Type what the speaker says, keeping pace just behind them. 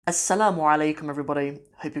Assalamu alaikum everybody,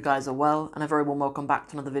 hope you guys are well and a very warm welcome back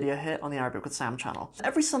to another video here on the Arabic with Sam channel.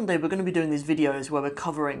 Every Sunday we're going to be doing these videos where we're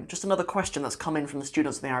covering just another question that's come in from the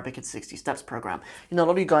students in the Arabic in 60 Steps program. You know, a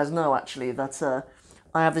lot of you guys know actually that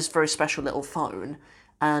I have this very special little phone,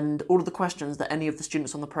 and all of the questions that any of the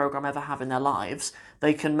students on the program ever have in their lives,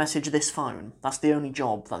 they can message this phone. That's the only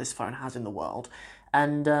job that this phone has in the world.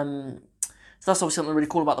 And so that's obviously something really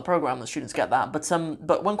cool about the program, that students get that.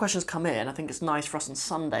 But when questions come in, I think it's nice for us on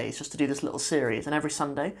Sundays just to do this little series. And every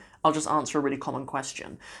Sunday, I'll just answer a really common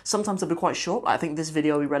question. Sometimes they'll be quite short. I think this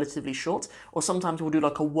video will be relatively short. Or sometimes we'll do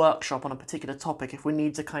like a workshop on a particular topic if we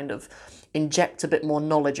need to kind of inject a bit more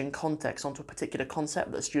knowledge and context onto a particular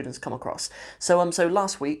concept that students come across. So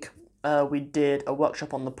last week, we did a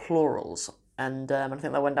workshop on the plurals. And I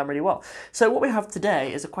think that went down really well. So what we have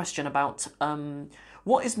today is a question about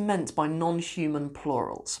what is meant by non-human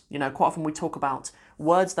plurals. You know, quite often we talk about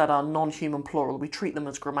words that are non-human plural. We treat them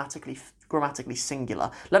as grammatically singular.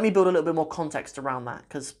 Let me build a little bit more context around that,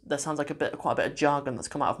 because there sounds like quite a bit of jargon that's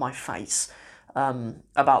come out of my face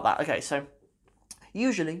about that. Okay, so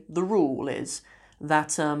usually the rule is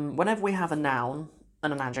that whenever we have a noun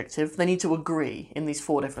and an adjective, they need to agree in these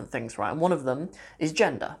four different things, right? And one of them is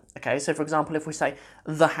gender. Okay, so for example, if we say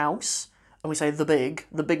the house and we say the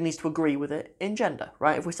big needs to agree with it in gender,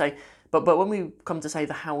 right? If we say, but when we come to say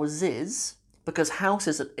the houses, because house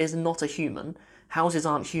is not a human, houses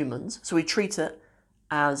aren't humans, so we treat it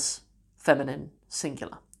as feminine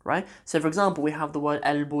singular, right? So for example, we have the word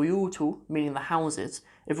el-buyutu, meaning the houses.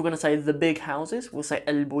 If we're going to say the big houses, we'll say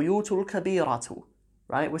el-buyutu al-kabiratu,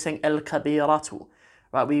 right? We're saying el-kabiratu,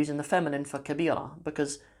 right? We're using the feminine for kabira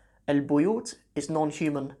because el-buyut is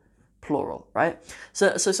non-human plural, right?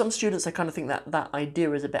 So some students, they kind of think that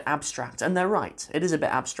idea is a bit abstract, and they're right. It is a bit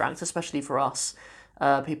abstract, especially for us,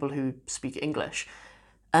 people who speak English.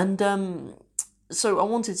 And so I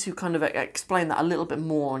wanted to kind of explain that a little bit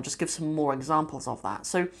more and just give some more examples of that.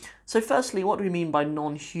 So firstly, what do we mean by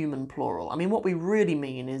non-human plural? I mean, what we really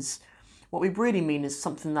mean is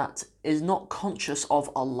something that is not conscious of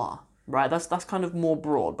Allah, right? That's kind of more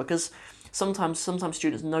broad, because sometimes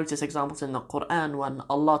students notice examples in the Quran when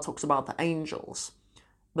Allah talks about the angels,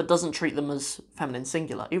 but doesn't treat them as feminine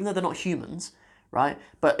singular, even though they're not humans, right?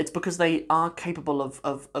 But it's because they are capable of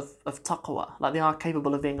taqwa, like they are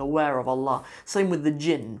capable of being aware of Allah. Same with the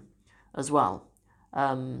jinn as well.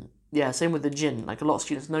 Same with the jinn. Like a lot of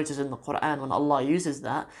students notice in the Quran when Allah uses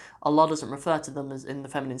that, Allah doesn't refer to them as in the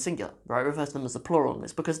feminine singular, right? It refers to them as the plural. And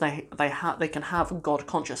it's because they can have God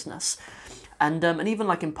consciousness. And even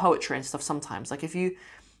like in poetry and stuff sometimes, like if you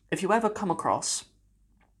ever come across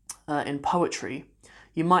in poetry,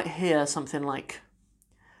 you might hear something like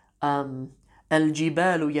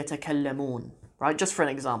الجبال يتكلمون, right? Just for an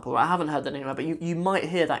example, I haven't heard that anywhere, but you might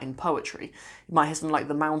hear that in poetry. You might hear something like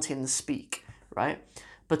the mountains speak, right?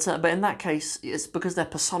 But in that case, it's because they're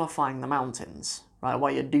personifying the mountains, right?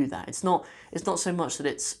 Why you do that? It's not so much that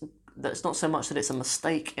it's a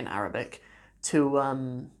mistake in Arabic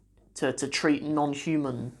to treat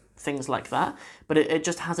non-human things like that, but it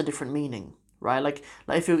just has a different meaning, right? Like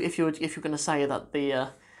if you're going to say that the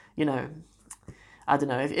I don't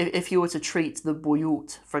know, if you were to treat the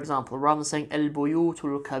buyut, for example, rather than saying el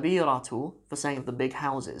buyutul kabiratu, for saying the big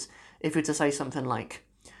houses, if you were to say something like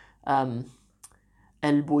el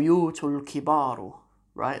buyutul kibaru,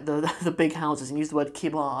 right, the big houses, and use the word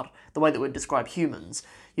kibar, the way that would describe humans,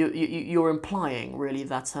 you're implying really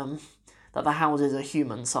that that the houses are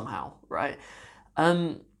human somehow, right?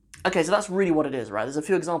 Okay, so that's really what it is, right? There's a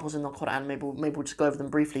few examples in the Quran. Maybe we'll just go over them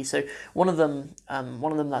briefly. So one of them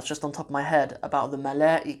that's just on top of my head, about the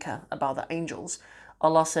malaika, about the angels.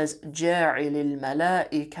 Allah says, "Ja'ilil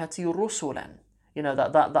malaikati rusulan." You know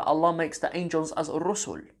that Allah makes the angels as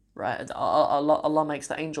rusul, right? Allah makes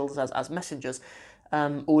the angels as messengers.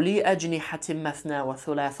 أولي أجنحة مثنى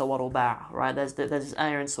وثلاث ورباع, right? There's this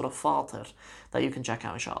ayah in Surah Fatir that you can check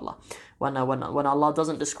out, inshallah. When Allah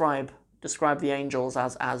doesn't describe the angels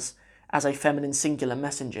as a feminine singular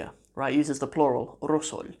messenger, right? Uses the plural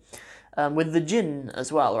rusul. With the jinn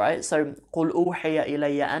as well, right? So قل أوحي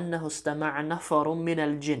إلي أنه استمع نفر من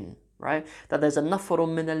الجن, right? That there's a نفر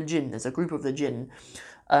من الجن, there's a group of the jinn.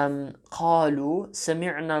 قالوا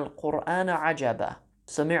سمعنا القرآن عجبا.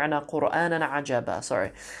 سمعنا قرآنا عجبا.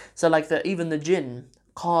 Sorry. So like even the jinn,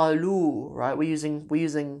 قالوا, right? We're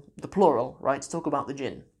using the plural, right, to talk about the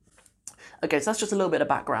jinn. Okay, so that's just a little bit of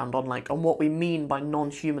background on what we mean by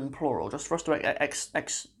non-human plural, just for us to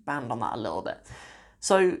expand on that a little bit.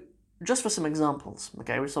 So just for some examples,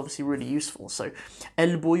 okay, which is obviously really useful. So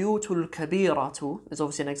el-buyutul kabiratu is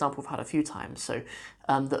obviously an example we've had a few times. So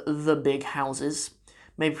the big houses.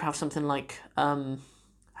 Maybe we have something like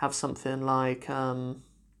have something like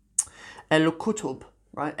الكتب,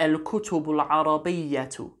 right? الكتب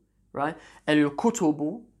العربية, right?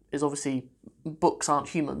 الكتب is obviously books aren't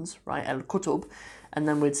humans, right? الكتب, and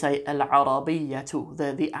then we'd say العربية,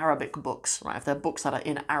 they're the Arabic books, right? If they're books that are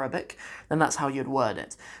in Arabic, then that's how you'd word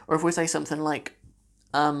it. Or if we say something like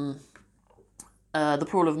the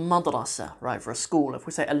plural of madrasa, right, for a school, if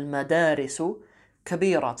we say المدارس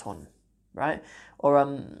كبيرة, right? Or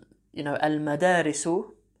المدارس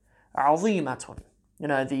عظيمة.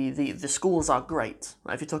 The schools are great.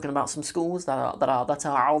 Right? If you're talking about some schools that are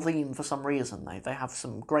عظيم for some reason, they have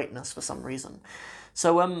some greatness for some reason.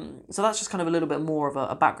 So that's just kind of a little bit more of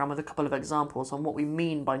a background with a couple of examples on what we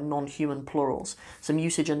mean by non-human plurals, some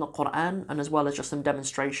usage in the Quran, and as well as just some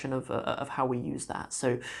demonstration of how we use that.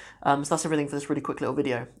 So that's everything for this really quick little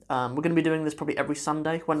video. We're going to be doing this probably every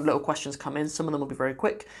Sunday when little questions come in. Some of them will be very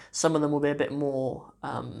quick, some of them will be a bit more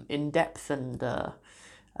in depth and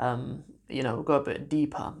we'll go a bit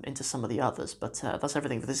deeper into some of the others, but that's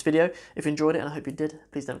everything for this video. If you enjoyed it, and I hope you did,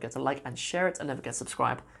 please don't forget to like and share it, and never forget to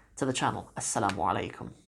subscribe to the channel. Assalamu alaikum.